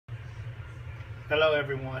Hello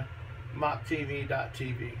everyone,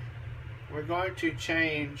 MopTV.tv. We're going to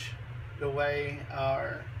change the way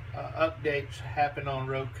our updates happen on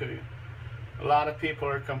Roku. A lot of people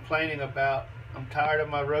are complaining about, I'm tired of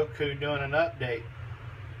my Roku doing an update.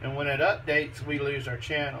 And when it updates, we lose our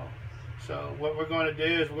channel. So what we're going to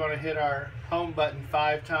do is we're going to hit our home button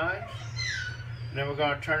 5 times. And then we're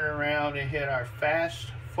going to turn around and hit our fast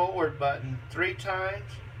forward button 3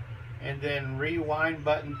 times. And then rewind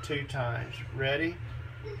button 2 times. Ready?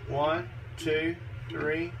 1, 2,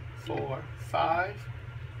 3, 4, 5.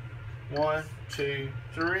 1, 2,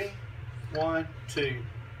 3. 1, 2.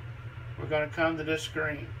 We're going to come to this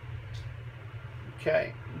screen.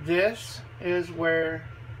 Okay, this is where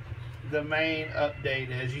the main update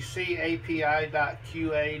is. You see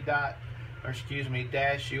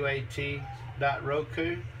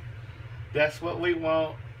API.qa.uat.roku. That's what we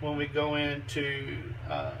want when we go into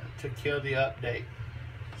to kill the update.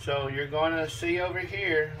 So you're going to see over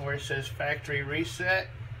here where it says factory reset.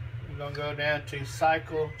 You're going to go down to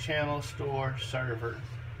cycle channel store server.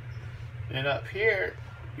 And up here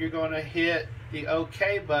you're going to hit the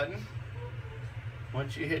OK button.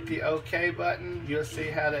 Once you hit the OK button, you'll see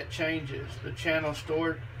how that changes. The channel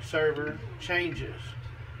store server changes.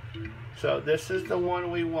 So this is the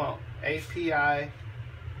one we want. API.qa-uat.roku.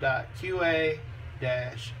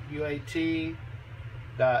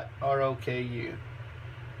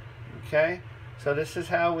 Okay, so this is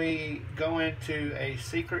how we go into a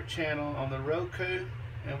secret channel on the Roku,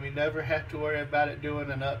 and we never have to worry about it doing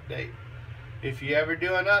an update. If you ever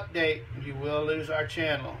do an update, you will lose our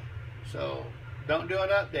channel. So don't do an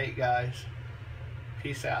update, guys.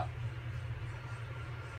 Peace out.